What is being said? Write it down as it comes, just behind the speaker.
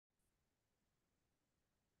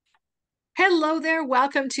Hello there.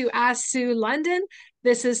 Welcome to Ask Sue London.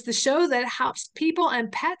 This is the show that helps people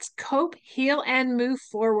and pets cope, heal, and move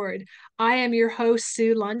forward. I am your host,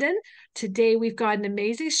 Sue London. Today we've got an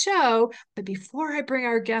amazing show. But before I bring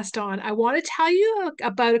our guest on, I want to tell you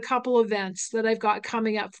about a couple events that I've got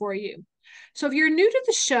coming up for you. So if you're new to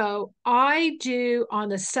the show, I do on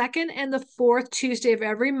the second and the fourth Tuesday of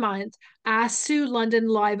every month, Ask Sue London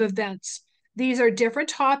live events. These are different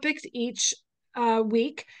topics each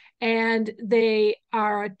week, and they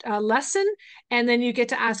are a lesson, and then you get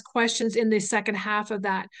to ask questions in the second half of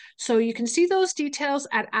that. So you can see those details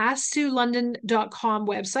at asksuelondon.com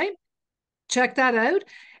website. Check that out.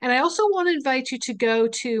 And I also want to invite you to go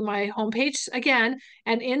to my homepage again.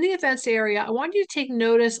 And in the events area, I want you to take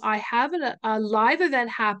notice. I have a live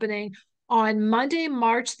event happening on Monday,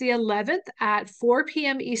 March the 11th at 4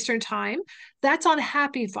 p.m. Eastern Time. That's on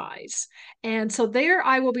Happy Fives. And so there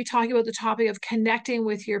I will be talking about the topic of connecting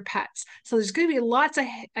with your pets. So there's going to be lots of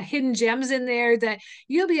hidden gems in there that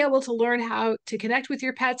you'll be able to learn how to connect with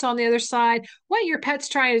your pets on the other side, what your pet's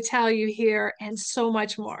trying to tell you here, and so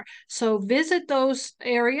much more. So visit those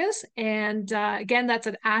areas. And again, that's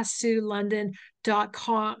at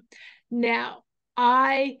asksuelondon.com. Now,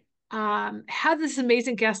 I have this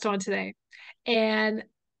amazing guest on today, and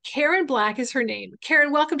Karen Black is her name.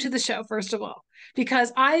 Karen, welcome to the show, first of all,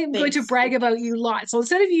 because I am going to Thanks. brag about you lots. So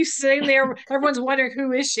instead of you sitting there, everyone's wondering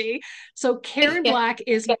who is she. So Karen Yeah. Black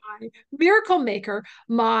is my miracle maker,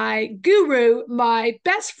 my guru, my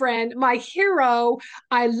best friend, my hero.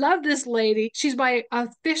 I love this lady. She's my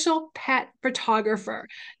official pet photographer.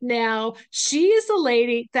 Now, she is the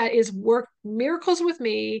lady that is worked miracles with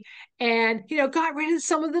me and got rid of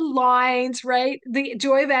some of the lines, right? The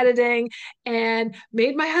joy of editing, and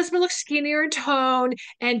made my husband look skinnier in tone,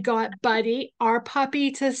 and got Buddy, our puppy,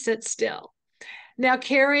 to sit still. Now,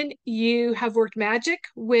 Karen, you have worked magic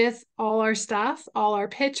with all our stuff, all our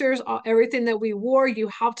pictures, everything that we wore. You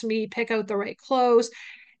helped me pick out the right clothes.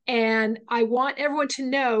 And I want everyone to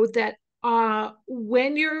know that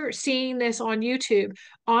when you're seeing this on YouTube,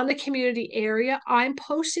 on the community area, I'm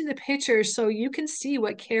posting the pictures so you can see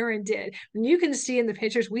what Karen did. And you can see in the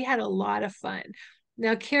pictures, we had a lot of fun.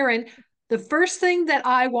 Now, Karen, the first thing that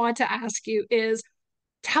I want to ask you is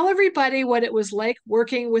tell everybody what it was like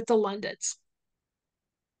working with the Londons.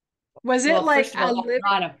 Was it Well, like first of a all, living?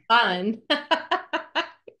 a lot of fun.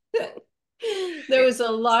 There was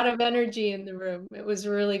a lot of energy in the room. It was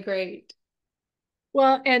really great.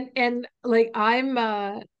 Well, and like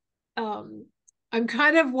um I'm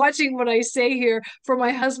kind of watching what I say here for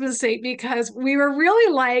my husband's sake, because we were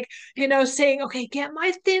really like, saying, okay, get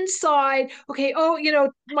my thin side. Okay, oh,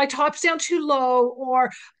 my top's down too low, or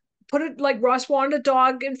put it like Ross wanted a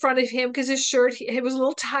dog in front of him because his shirt it was a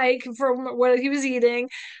little tight from what he was eating.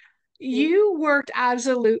 You worked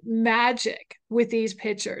absolute magic with these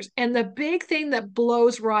pictures. And the big thing that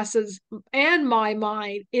blows Ross's and my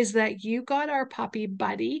mind is that you got our puppy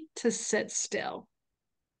Buddy to sit still.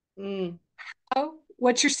 Mm. Oh,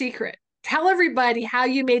 what's your secret? Tell everybody how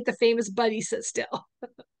you made the famous Buddy sit still.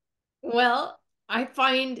 Well, I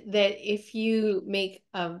find that if you make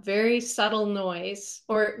a very subtle noise,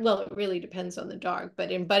 or well, it really depends on the dog,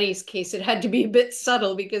 but in Buddy's case, it had to be a bit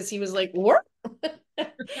subtle because he was like, "What?"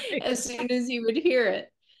 as soon as you would hear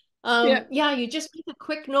it. Yeah. Yeah, you just make a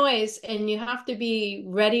quick noise and you have to be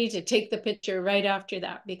ready to take the picture right after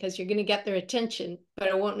that because you're going to get their attention, but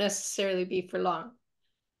it won't necessarily be for long.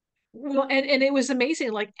 Well, and it was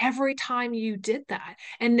amazing, like every time you did that.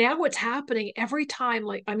 And now what's happening every time,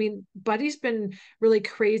 like, I mean, Buddy's been really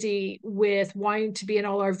crazy with wanting to be in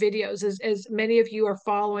all our videos. As many of you are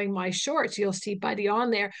following my shorts, you'll see Buddy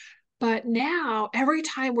on there. But now, every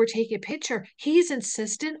time we're taking a picture, he's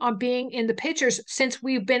insistent on being in the pictures since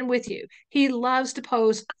we've been with you. He loves to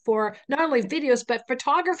pose for not only videos, but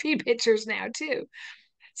photography pictures now, too. Oh,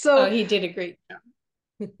 So he did a great job.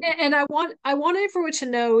 and I want everyone to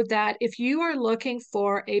know that if you are looking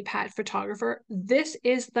for a pet photographer, this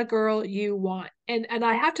is the girl you want. And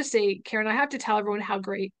I have to say, Karen, I have to tell everyone how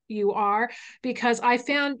great you are, because I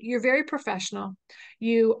found you're very professional.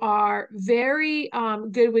 You are very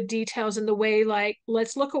good with details in the way, like,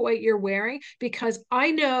 let's look at what you're wearing, because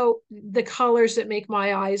I know the colors that make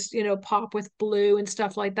my eyes, pop with blue and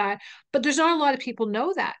stuff like that. But there's not a lot of people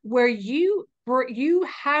know that, where you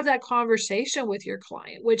have that conversation with your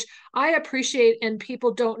client, which I appreciate, and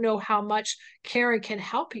people don't know how much Karen can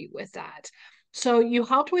help you with that. So you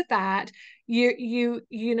helped with that. We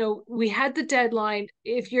had the deadline.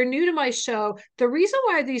 If you're new to my show, the reason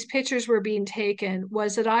why these pictures were being taken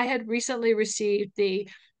was that I had recently received the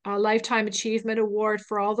a Lifetime Achievement Award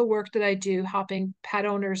for all the work that I do helping pet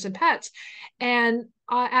owners and pets. And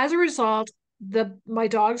as a result, my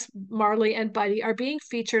dogs Marley and Buddy are being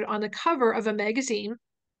featured on the cover of a magazine,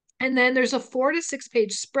 and then there's a 4 to 6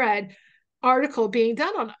 page spread article being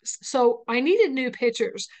done on us. So I needed new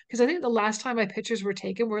pictures because I think the last time my pictures were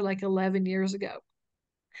taken were like 11 years ago.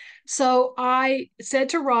 So I said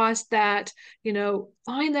to Ross that,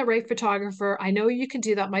 find that right photographer. I know you can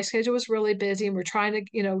do that. My schedule was really busy and we're trying to,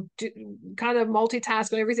 do kind of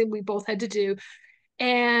multitask on everything we both had to do.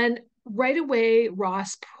 And right away,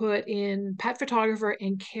 Ross put in pet photographer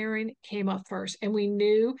and Karen came up first. And we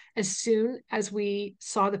knew as soon as we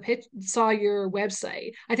saw your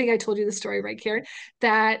website, I think I told you the story, right, Karen,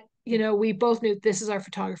 that, we both knew this is our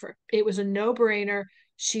photographer. It was a no-brainer.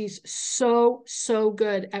 She's so, so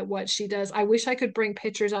good at what she does. I wish I could bring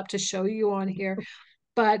pictures up to show you on here.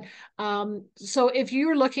 But so if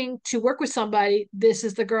you're looking to work with somebody, this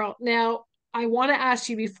is the girl. Now, I want to ask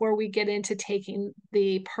you before we get into taking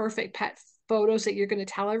the perfect pet photos that you're going to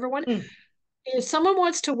tell everyone. Mm. If someone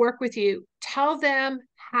wants to work with you, tell them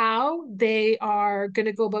how they are going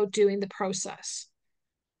to go about doing the process.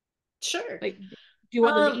 Sure. Like, do you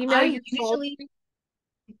want them to email I you? Follow you?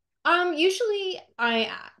 usually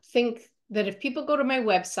I think that if people go to my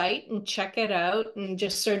website and check it out and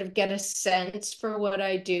just sort of get a sense for what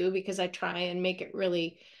I do, because I try and make it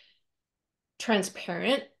really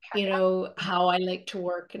transparent, how I like to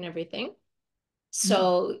work and everything. Mhm.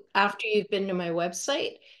 So after you've been to my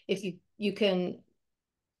website, if you can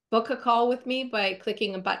book a call with me by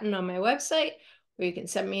clicking a button on my website, or you can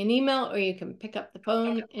send me an email, or you can pick up the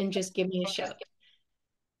phone and just give me a shout.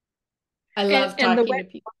 I love And the talking web.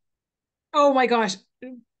 to people. Oh my gosh,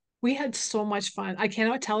 we had so much fun. I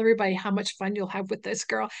cannot tell everybody how much fun you'll have with this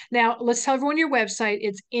girl. Now, let's tell everyone your website.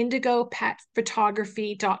 It's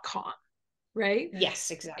indigopetphotography.com, right?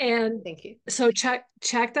 Yes, exactly. And Thank you. so check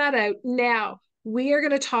that out. Now, we are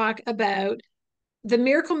going to talk about the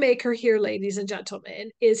miracle maker here, ladies and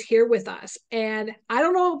gentlemen, is here with us. And I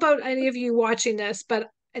don't know about any of you watching this, but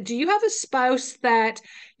do you have a spouse that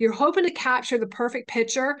you're hoping to capture the perfect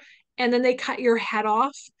picture and then they cut your head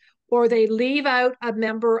off, or they leave out a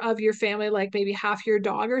member of your family, like maybe half your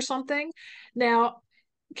dog or something? Now,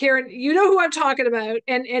 Karen, you know who I'm talking about,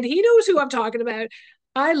 and he knows who I'm talking about.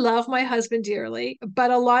 I love my husband dearly,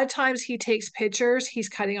 but a lot of times he takes pictures, he's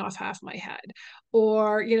cutting off half my head,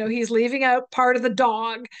 or he's leaving out part of the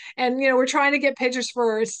dog, and we're trying to get pictures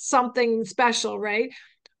for something special, right?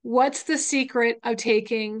 What's the secret of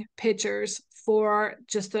taking pictures for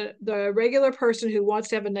just the regular person who wants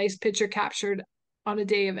to have a nice picture captured on a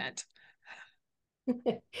day event?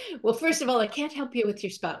 Well, first of all, I can't help you with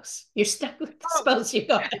your spouse. You're stuck with the Oh, spouse you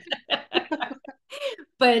got.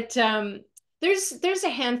 But there's a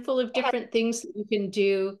handful of different things that you can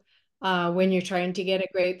do when you're trying to get a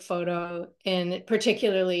great photo, and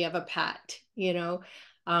particularly of a pet.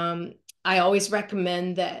 Um, I always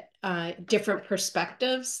recommend that different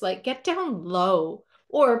perspectives, like get down low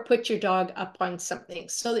or put your dog up on something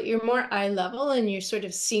so that you're more eye level and you're sort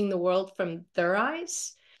of seeing the world from their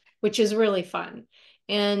eyes, which is really fun.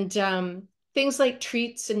 And things like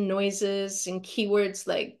treats and noises and keywords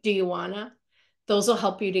like "do you wanna," those will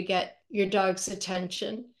help you to get your dog's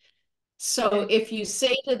attention. So okay, if you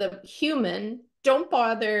say to the human, don't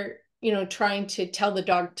bother, trying to tell the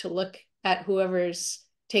dog to look at whoever's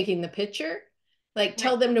taking the picture, like right,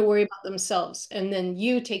 tell them to worry about themselves. And then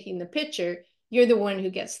you taking the picture, you're the one who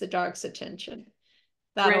gets the dog's attention.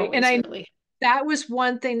 That right. And always I really. that was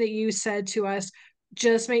one thing that you said to us.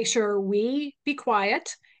 Just make sure we be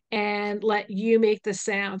quiet and let you make the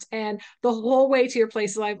sounds. And the whole way to your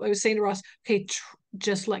place, I was saying to Ross, okay,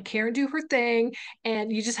 just let Karen do her thing.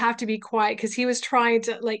 And you just have to be quiet, because he was trying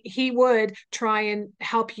to, like, he would try and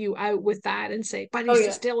help you out with that and say, buddy, Oh, sit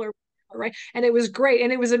yeah. still, or right. And it was great.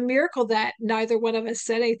 And it was a miracle that neither one of us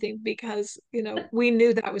said anything, because, we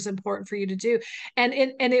knew that was important for you to do. And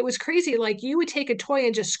it was crazy. Like, you would take a toy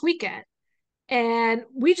and just squeak it, and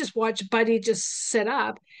we just watched Buddy just sit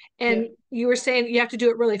up. Yeah. And you were saying you have to do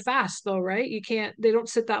it really fast though, right? You can't, they don't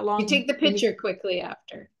sit that You long take the when you. picture quickly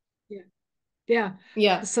after. Yeah, yeah.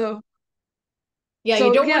 Yeah. so Yeah, you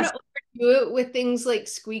so don't want yes. to overdo it with things like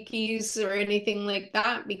squeakies or anything like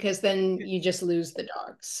that, because then you just lose the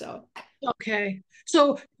dogs. So, Okay,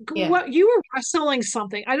 so yeah. what you were selling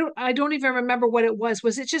something, I don't even remember what it was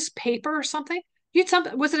it just paper or something? You had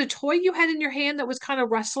something, was it a toy you had in your hand that was kind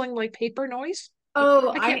of rustling like paper noise? Oh,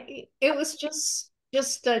 I can't. it was just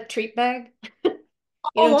a treat bag,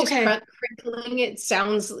 Oh, just okay. crinkling. It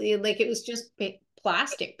sounds like it was just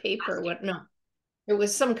plastic paper. What? No, it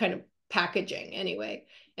was some kind of packaging anyway.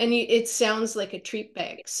 And it sounds like a treat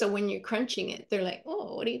bag. So when you're crunching it, they're like,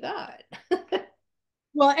 "Oh, what do you got?"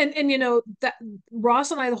 Well, and you know that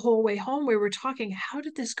Ross and I the whole way home we were talking, how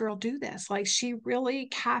did this girl do this? Like she really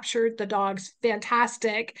captured the dogs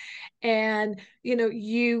fantastic. And you know,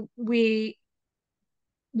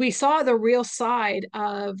 we saw the real side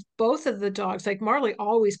of both of the dogs. Like Marley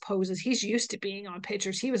always poses. He's used to being on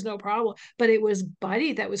pictures. He was no problem. But it was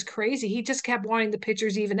Buddy that was crazy. He just kept wanting the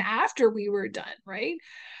pictures even after we were done, right?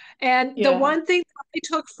 And the Yeah. one thing I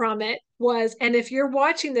took from it was, and if you're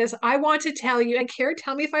watching this, I want to tell you, and Kara,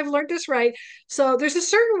 tell me if I've learned this right. So there's a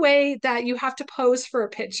certain way that you have to pose for a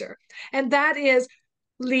picture, and that is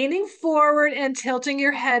leaning forward and tilting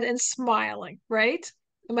your head and smiling, right?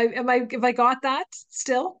 Have I got that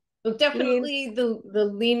still? Well, Lean, definitely the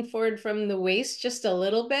lean forward from the waist just a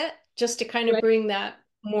little bit, just to kind of right? bring that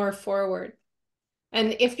more forward.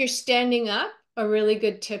 And if you're standing up, a really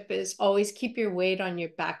good tip is always keep your weight on your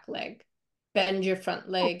back leg. Bend your front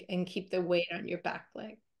Oh, leg and keep the weight on your back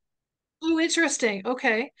leg. oh, interesting.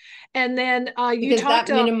 Okay. And then you Because talked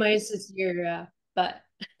that minimizes your butt.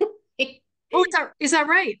 oh, is that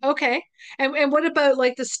right? Okay. And what about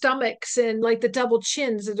like the stomachs and like the double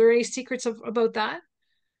chins? Are there any secrets about that?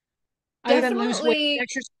 Other than lose weight Definitely.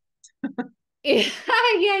 exercise? Yeah,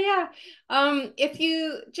 yeah, yeah. If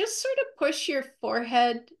you just sort of push your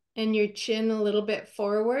forehead and your chin a little bit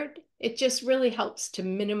forward, it just really helps to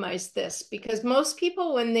minimize this because most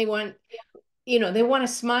people, when they want, they want to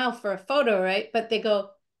smile for a photo, right? But they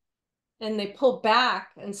go and they pull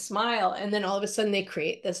back and smile, and then all of a sudden they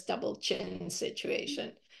create this double chin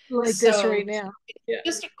situation. Like this right So now. Yeah.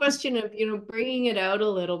 just a question of, bringing it out a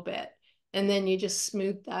little bit, and then you just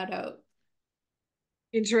smooth that out.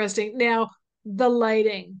 Interesting. Now, the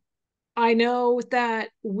lighting. I know that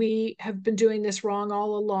we have been doing this wrong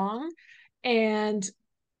all along, and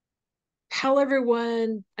tell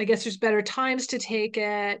everyone, I guess there's better times to take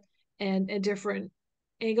it and different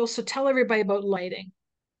angles. So tell everybody about lighting.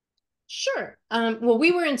 Sure. Well,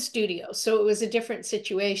 we were in studio, so it was a different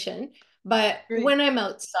situation. But Right. when I'm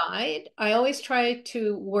outside, I always try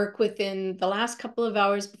to work within the last couple of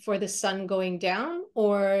hours before the sun going down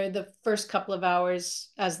or the first couple of hours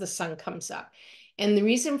as the sun comes up. And the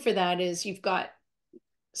reason for that is you've got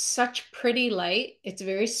such pretty light. It's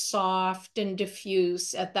very soft and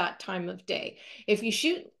diffuse at that time of day. If you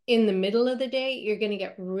shoot in the middle of the day, you're going to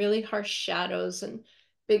get really harsh shadows and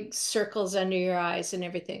big circles under your eyes and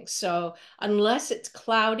everything. So unless it's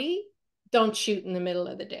cloudy, don't shoot in the middle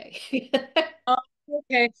of the day. Oh,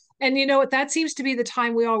 okay. And you know what? That seems to be the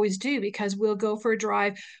time we always do because we'll go for a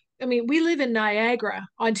drive. I mean, we live in Niagara,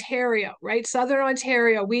 Ontario, right? Southern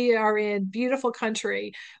Ontario. We are in beautiful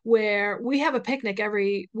country where we have a picnic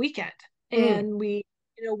every weekend. Mm, And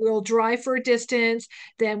we'll drive for a distance,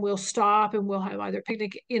 then we'll stop and we'll have either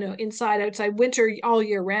picnic, inside, outside, winter, all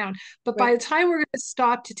year round. But by right. the time we're going to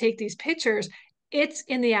stop to take these pictures, it's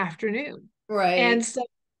in the afternoon. And Right. so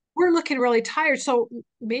we're looking really tired. So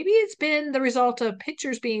maybe it's been the result of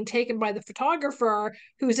pictures being taken by the photographer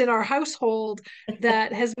who's in our household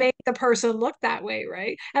that has made the person look that way,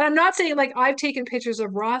 right? And I'm not saying like I've taken pictures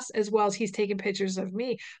of Ross as well as he's taken pictures of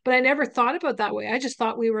me, but I never thought about that way. I just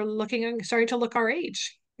thought we were looking and starting to look our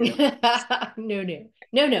age, you know. No, no.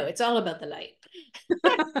 No, no, it's all about the light.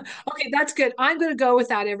 Okay, that's good. I'm going to go with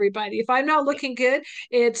that, everybody. If I'm not looking good,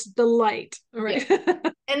 it's the light. All Yeah.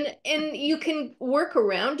 right. And you can work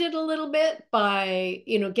around it a little bit by,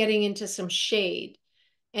 getting into some shade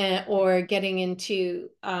or getting into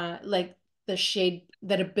like the shade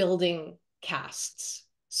that a building casts.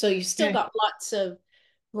 So you still Okay, got lots of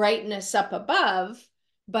brightness up above,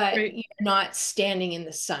 but great. you're not standing in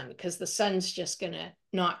the sun because the sun's just gonna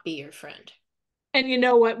not be your friend. And you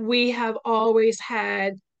know what? We have always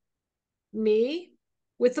had me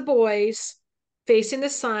with the boys facing the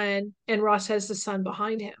sun, and Ross has the sun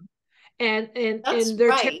behind him. And That's they're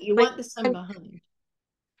right. You like want the sun behind.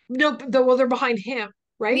 no, well, they're behind him,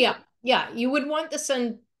 right? Yeah, yeah. You would want the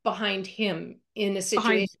sun behind him in a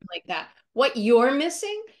Behind, situation like that. What you're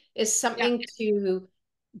missing is yeah, something to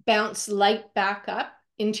bounce light back up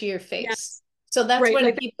into your face. yes, So that's right. when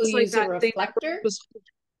Like people it's like use a that thing that reflector. was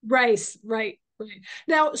right, right, right.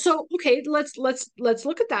 Now, so okay, let's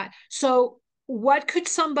look at that. So what could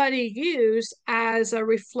somebody use as a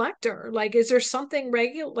reflector? Like, is there something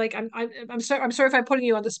regular? Like, I'm sorry if I'm putting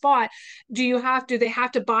you on the spot. Do they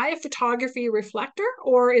have to buy a photography reflector,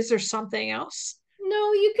 or is there something else?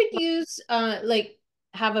 No, you could use like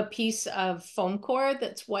have a piece of foam core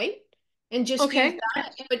that's white and just use Okay,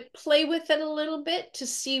 that, but play with it a little bit to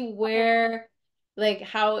see where like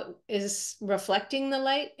how it is reflecting the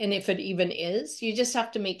light and if it even is. You just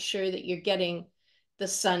have to make sure that you're getting the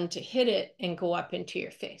sun to hit it and go up into your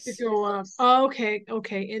To face. go up. Okay,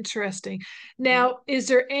 okay, interesting. Mhm. Now, is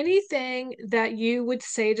there anything that you would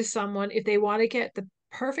say to someone if they want to get the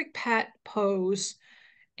perfect pet pose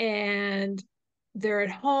and they're at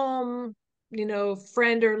home,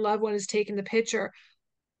 friend or loved one is taking the picture?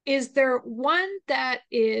 Is there one that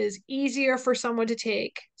is easier for someone to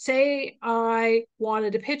take? Say I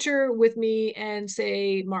wanted a picture with me and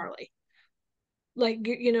say Marley. Like,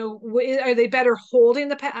 are they better holding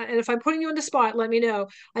the pet? And if I'm putting you on the spot, let me know.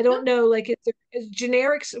 I No, don't know, like, it's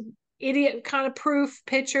generic idiot kind of proof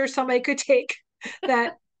picture somebody could take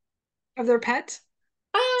that of their pet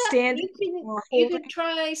standing or you holding. can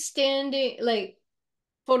try standing, like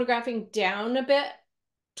photographing down a bit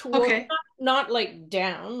toward, Okay. not like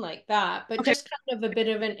down like that, but Okay. just kind of a bit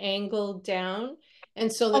of an angle down,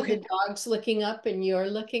 and so that Okay. the dog's looking up and you're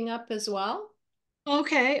looking up as well.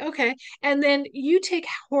 Okay. Okay. And then you take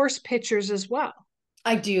horse pictures as well.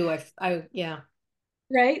 I do. Yeah.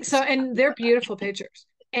 Right. So, and they're beautiful pictures.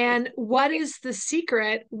 And what is the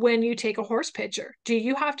secret when you take a horse picture? Do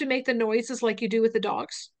you have to make the noises like you do with the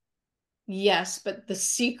dogs? Yes, but the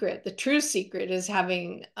secret, the true secret is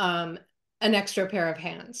having an extra pair of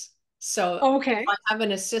hands. So if Okay. I have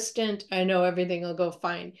an assistant, I know everything will go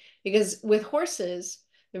fine. Because with horses,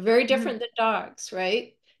 they're very Mhm. different than dogs,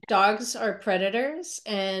 right? Dogs are predators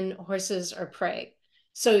and horses are prey.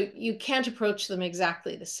 So you can't approach them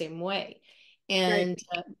exactly the same way. Right. And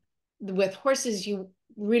with horses, you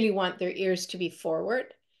really want their ears to be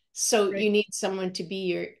forward. So Right. you need someone to be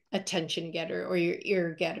your attention getter or your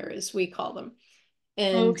ear getter, as we call them.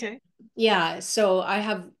 And Okay. yeah, so I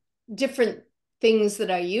have different things that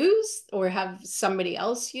I use or have somebody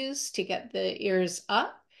else use to get the ears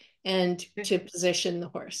up and Okay. to position the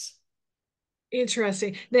horse.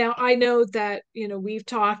 Interesting. Now, I know that, we've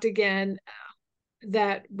talked again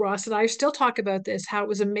that Ross and I still talk about this, how it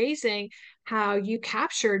was amazing how you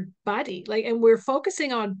captured Buddy. Like, and we're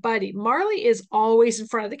focusing on Buddy. Marley is always in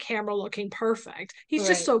front of the camera looking perfect. He's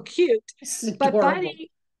just Right. so cute. It's But adorable.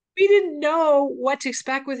 Buddy, we didn't know what to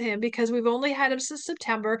expect with him because we've only had him since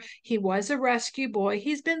September. He was a rescue boy.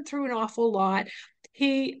 He's been through an awful lot.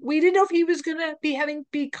 We didn't know if he was gonna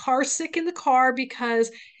be car sick in the car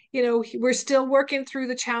because we're still working through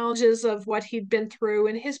the challenges of what he'd been through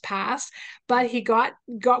in his past, but we got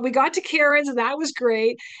to Karen's and that was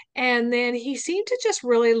great. And then he seemed to just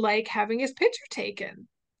really like having his picture taken.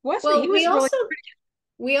 Wasn't he Well, was really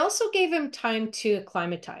we also gave him time to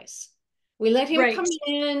acclimatize. We let him come right,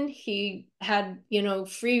 in. He had,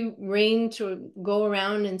 free reign to go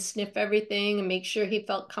around and sniff everything and make sure he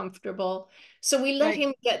felt comfortable. So we let right.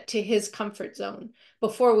 him get to his comfort zone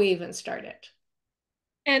before we even started.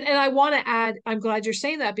 And I want to add, I'm glad you're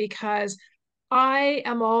saying that because I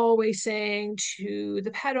am always saying to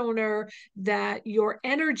the pet owner that your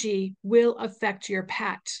energy will affect your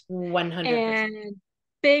pet 100%. and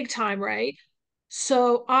big time, right?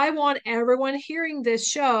 So I want everyone hearing this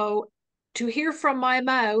show to hear from my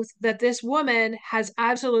mouth that this woman has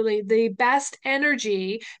absolutely the best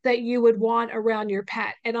energy that you would want around your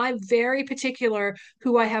pet. And I'm very particular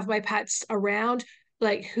who I have my pets around,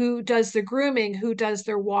 like who does the grooming, who does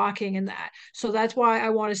their walking and that. So that's why I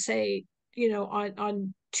want to say,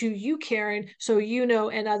 on to you, Karen, so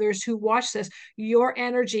and others who watch this, your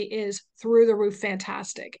energy is through the roof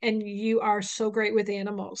fantastic. And you are so great with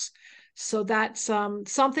animals. So that's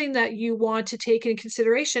something that you want to take in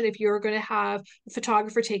consideration if you're going to have a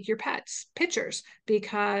photographer take your pets pictures,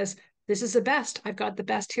 because this is the best. I've got the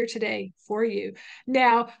best here today for you.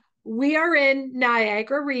 Now, we are in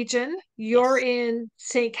Niagara region. You're Yes, in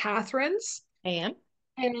St. Catharines, I am.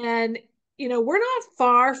 and we're not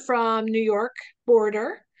far from New York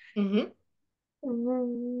border. Hmm.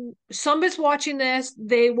 Somebody's watching this,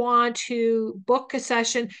 they want to book a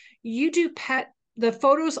session. You do the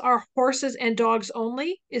photos are horses and dogs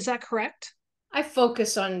only. Is that correct? I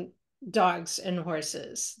focus on dogs and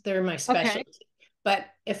horses. They're my Okay, specialty. But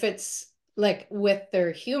if it's like with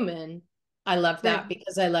their human, I love right, that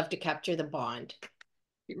because I love to capture the bond.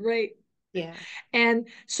 right. Yeah. And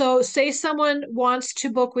so say someone wants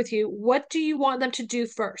to book with you, what do you want them to do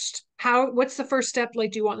first? What's the first step?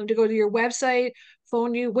 Like, do you want them to go to your website,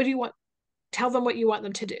 phone you? What do you want? Tell them what you want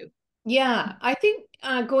them to do. Yeah, I think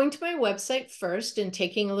going to my website first and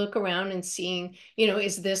taking a look around and seeing,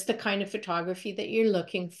 is this the kind of photography that you're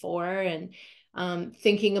looking for? And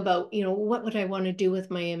thinking about, what would I want to do with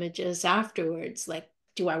my images afterwards? Like,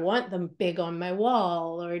 do I want them big on my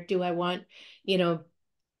wall or do I want, you know,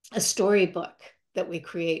 a storybook that we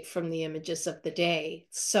create from the images of the day?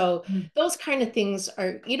 So Mm. those kind of things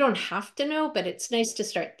you don't have to know, but it's nice to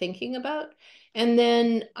start thinking about. And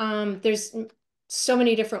then there's so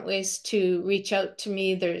many different ways to reach out to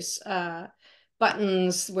me. There's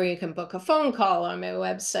buttons where you can book a phone call on my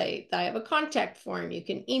website. I have a contact form. You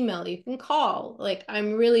can email, you can call. Like,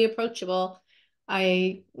 I'm really approachable.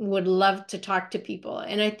 I would love to talk to people.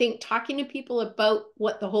 And I think talking to people about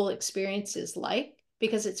what the whole experience is like,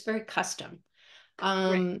 because it's very custom,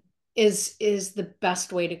 Right. um, is the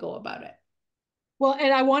best way to go about it. Well,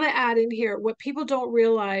 and I want to add in here what people don't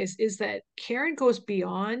realize is that Karen goes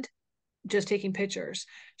beyond just taking pictures.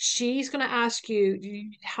 She's going to ask you, do you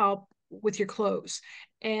need help with your clothes?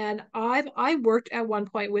 And I worked at one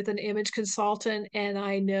point with an image consultant, and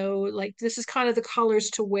I know like this is kind of the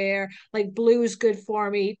colors to wear. Like blue is good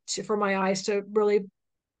for me for my eyes to really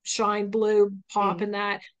shine blue, pop Mm. in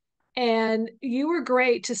that. And you were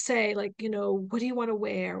great to say, like, what do you want to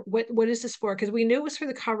wear? What is this for? Because we knew it was for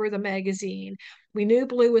the cover of the magazine. We knew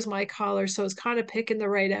blue was my color, so it's kind of picking the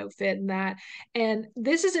right outfit and that. And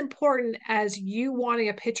this is important as you wanting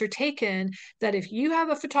a picture taken, that if you have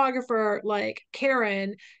a photographer like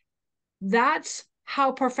Karen, that's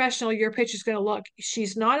how professional your picture is going to look.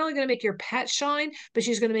 She's not only going to make your pet shine, but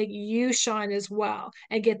she's going to make you shine as well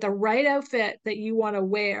and get the right outfit that you want to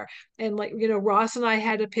wear. And like, Ross and I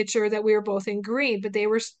had a picture that we were both in green, but they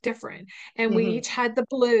were different. And we Mhm. each had the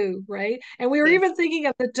blue, right? And we were Yeah. even thinking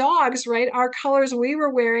of the dogs, right? Our colors we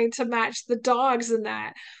were wearing to match the dogs in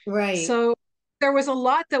that. Right. So there was a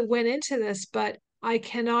lot that went into this, but I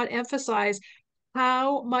cannot emphasize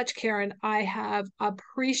how much, Karen, I have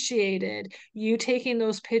appreciated you taking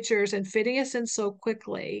those pictures and fitting us in so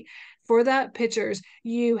quickly. For that pictures,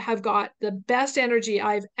 you have got the best energy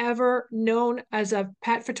I've ever known as a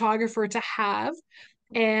pet photographer to have.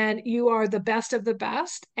 And you are the best of the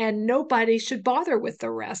best, and nobody should bother with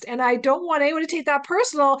the rest. And I don't want anyone to take that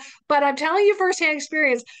personal, but I'm telling you firsthand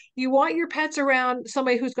experience, you want your pets around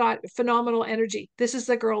somebody who's got phenomenal energy. This is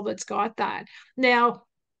the girl that's got that. Now,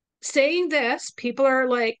 saying this, people are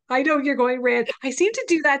like, I know you're going red. I seem to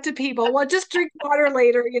do that to people. Well, just drink water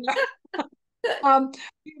later. Um,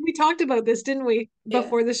 we talked about this, didn't we, Yeah.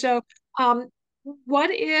 before the show? Um,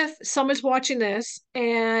 what if someone's watching this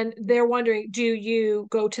and they're wondering, do you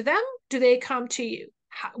go to them? Do they come to you?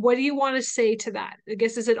 What do you want to say to that? I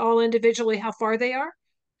guess is it all individually how far they are?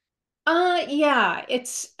 Yeah,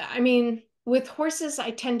 I mean, with horses,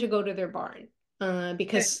 I tend to go to their barn, Okay.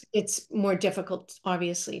 because it's more difficult,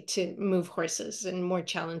 obviously, to move horses and more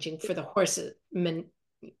challenging for the horses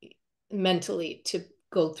mentally to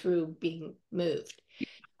go through being moved.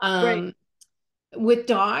 Right. Um, with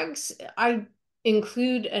dogs, I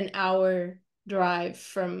include an hour drive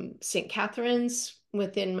from St. Catharines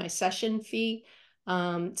within my session fee.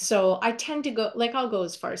 So I tend to go, like, I'll go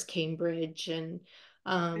as far as Cambridge and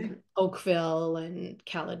Okay. Oakville and Now,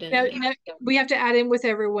 Caledon. now we have to add in with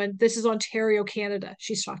everyone. This is Ontario, Canada.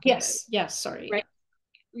 She's talking about, Yes, yes, sorry, right?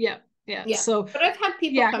 yeah. Yeah. Yeah. Yeah. So But I've had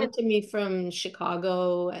people yeah. come to me from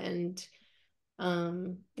Chicago and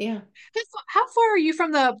yeah. How far are you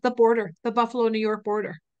from the border, the Buffalo, New York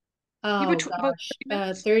border? You were Oh about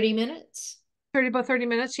gosh, 30 minutes? 30 minutes. 30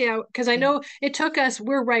 minutes, yeah. Because I Yeah. know it took us,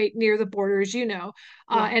 we're right near the border, as you know,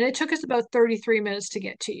 Yeah. and it took us about 33 minutes to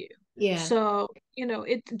get to you. Yeah. So,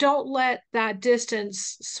 don't let that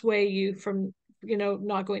distance sway you from,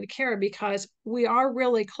 not going to Karen because we are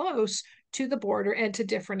really close to the border and to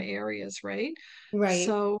different areas, right? Right.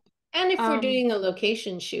 So, And if we're um, doing a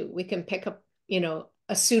location shoot, we can pick up,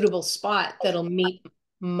 a suitable spot that'll meet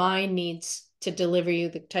my needs to deliver you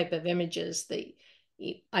the type of images that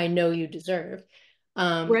I know you deserve.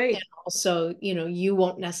 And right. also, you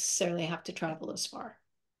won't necessarily have to travel as far.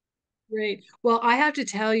 Great. Well, I have to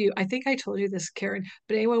tell you, I think I told you this, Karen,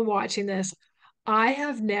 but anyone watching this, I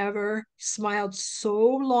have never smiled so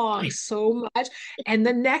long, so much. And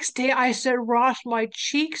the next day I said, Ross, my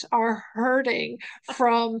cheeks are hurting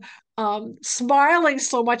from smiling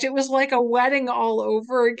so much. It was like a wedding all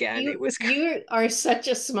over again. You It was you are such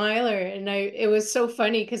a smiler, and it was so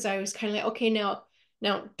funny because I was kind of like, okay, now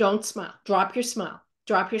don't smile. Drop your smile.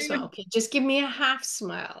 Drop your smile. Okay, just give me a half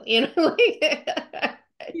smile.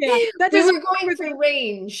 Like yeah, that we doesn't were going work with for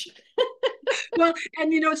range. well,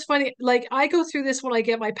 and it's funny, like I go through this when I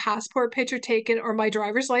get my passport picture taken or my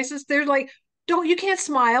driver's license. They're like, don't you can't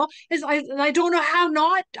smile. And I don't know how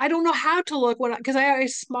not, I don't know how to look when because I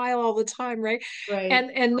always smile all the time, right? Right.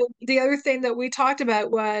 And the other thing that we talked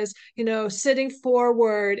about was, sitting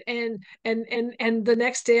forward and the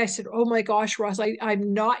next day I said, oh my gosh, Ross,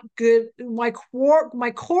 I'm not good. My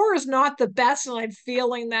core is not the best, and I'm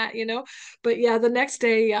feeling that. But yeah, the next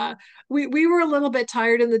day, we were a little bit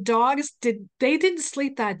tired, and the dogs didn't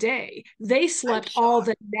sleep that day. They I'm slept all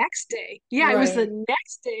shocked. the next day. Yeah, it was the Right.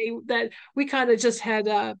 next day that we kind kind of just had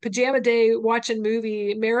a pajama day watching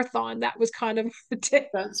movie marathon. That was kind of a day.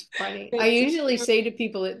 That's funny. I But, usually say to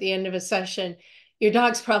people at the end of a session, your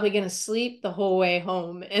dog's probably going to sleep the whole way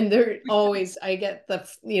home. And they're always, I get the,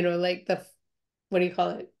 like the, what do you call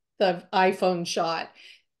it? The iPhone shot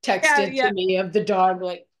yeah, texted yeah, to me of the dog,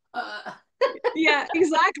 like, yeah,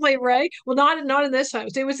 exactly, right. Well, not in this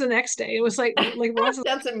house. It was the next day. It was like Ross,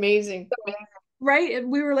 that's amazing. right?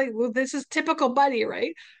 And we were like, well, this is typical Buddy,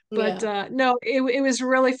 right? But Yeah. no, it was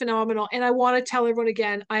really phenomenal. And I want to tell everyone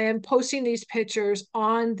again, I am posting these pictures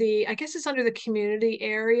on the, I guess it's under the community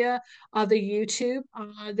area of the YouTube,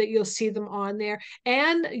 that you'll see them on there.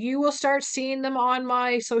 And you will start seeing them on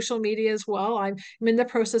my social media as well. I'm in the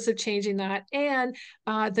process of changing that. And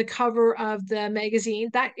the cover of the magazine,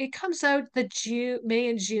 that it comes out the May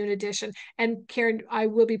and June edition. And Karen, I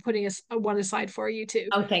will be putting one aside for you too,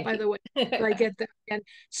 Oh, thank by you. the way. I get that. And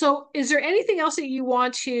so, is there anything else that you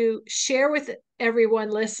want to share with everyone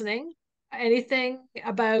listening? Anything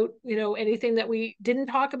about, anything that we didn't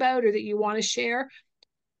talk about or that you want to share?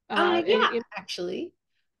 Yeah, actually.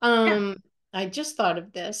 Yeah. Um, I just thought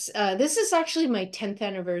of this. This is actually my 10th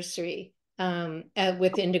anniversary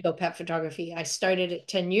with Indigo Pet Photography. I started it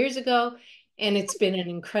 10 years ago, and it's been an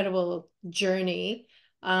incredible journey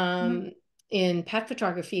Mhm. um, in pet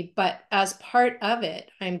photography. But as part of it,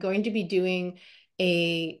 I'm going to be doing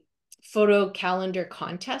a photo calendar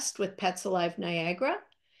contest with Pets Alive Niagara.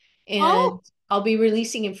 And Oh, I'll be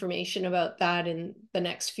releasing information about that in the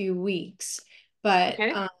next few weeks. But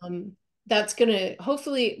okay. that's going to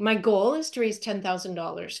hopefully, my goal is to raise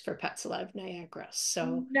 $10,000 for Pets Alive Niagara.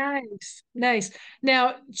 So Nice. Nice.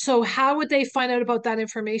 Now, so how would they find out about that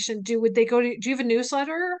information? Would they go to, do you have a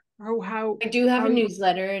newsletter or I do have how a you,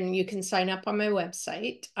 newsletter and you can sign up on my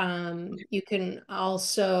website. You can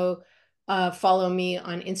also follow me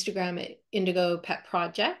on Instagram at Indigo Pet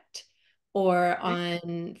Project or okay.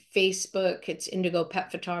 on Facebook, it's Indigo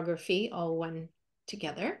Pet Photography, all one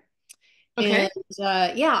together. And Okay.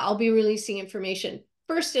 yeah, I'll be releasing information.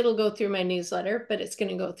 First, it'll go through my newsletter, but it's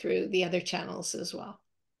going to go through the other channels as well.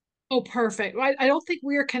 Oh, perfect. I don't think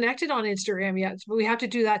we are connected on Instagram yet, but we have to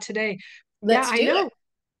do that today. Yeah, Let's I do know. it.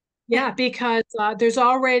 Yeah, because there's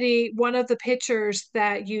already one of the pictures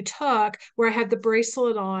that you took where I have the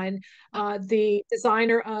bracelet on. The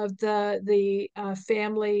designer of the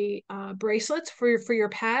family bracelets for your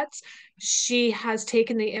pets, she has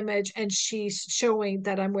taken the image and she's showing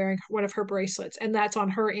that I'm wearing one of her bracelets, and that's on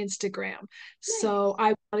her Instagram. So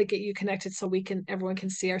Nice. I want to get you connected so everyone can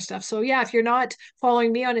see our stuff. So yeah, if you're not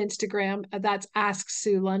following me on Instagram, that's Ask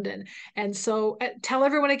Sue London. And so tell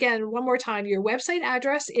everyone again one more time, your website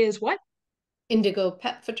address is what?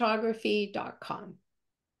 IndigoPetPhotography.com.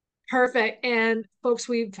 Perfect. And folks,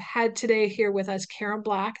 we've had today here with us Karen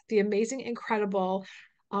Black, the amazing, incredible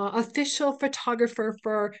official photographer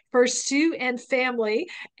for Sue and family.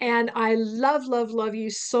 And I love, love, love you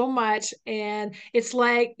so much. And it's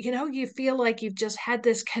like, you feel like you've just had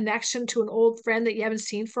this connection to an old friend that you haven't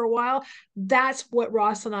seen for a while. That's what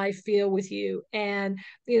Ross and I feel with you. And,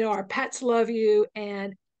 our pets love you.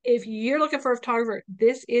 And if you're looking for a photographer,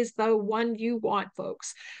 this is the one you want,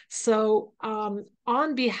 folks. So,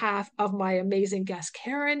 on behalf of my amazing guest,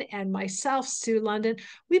 Karen, and myself, Sue London,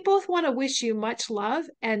 we both want to wish you much love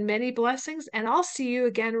and many blessings, and I'll see you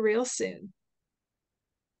again real soon.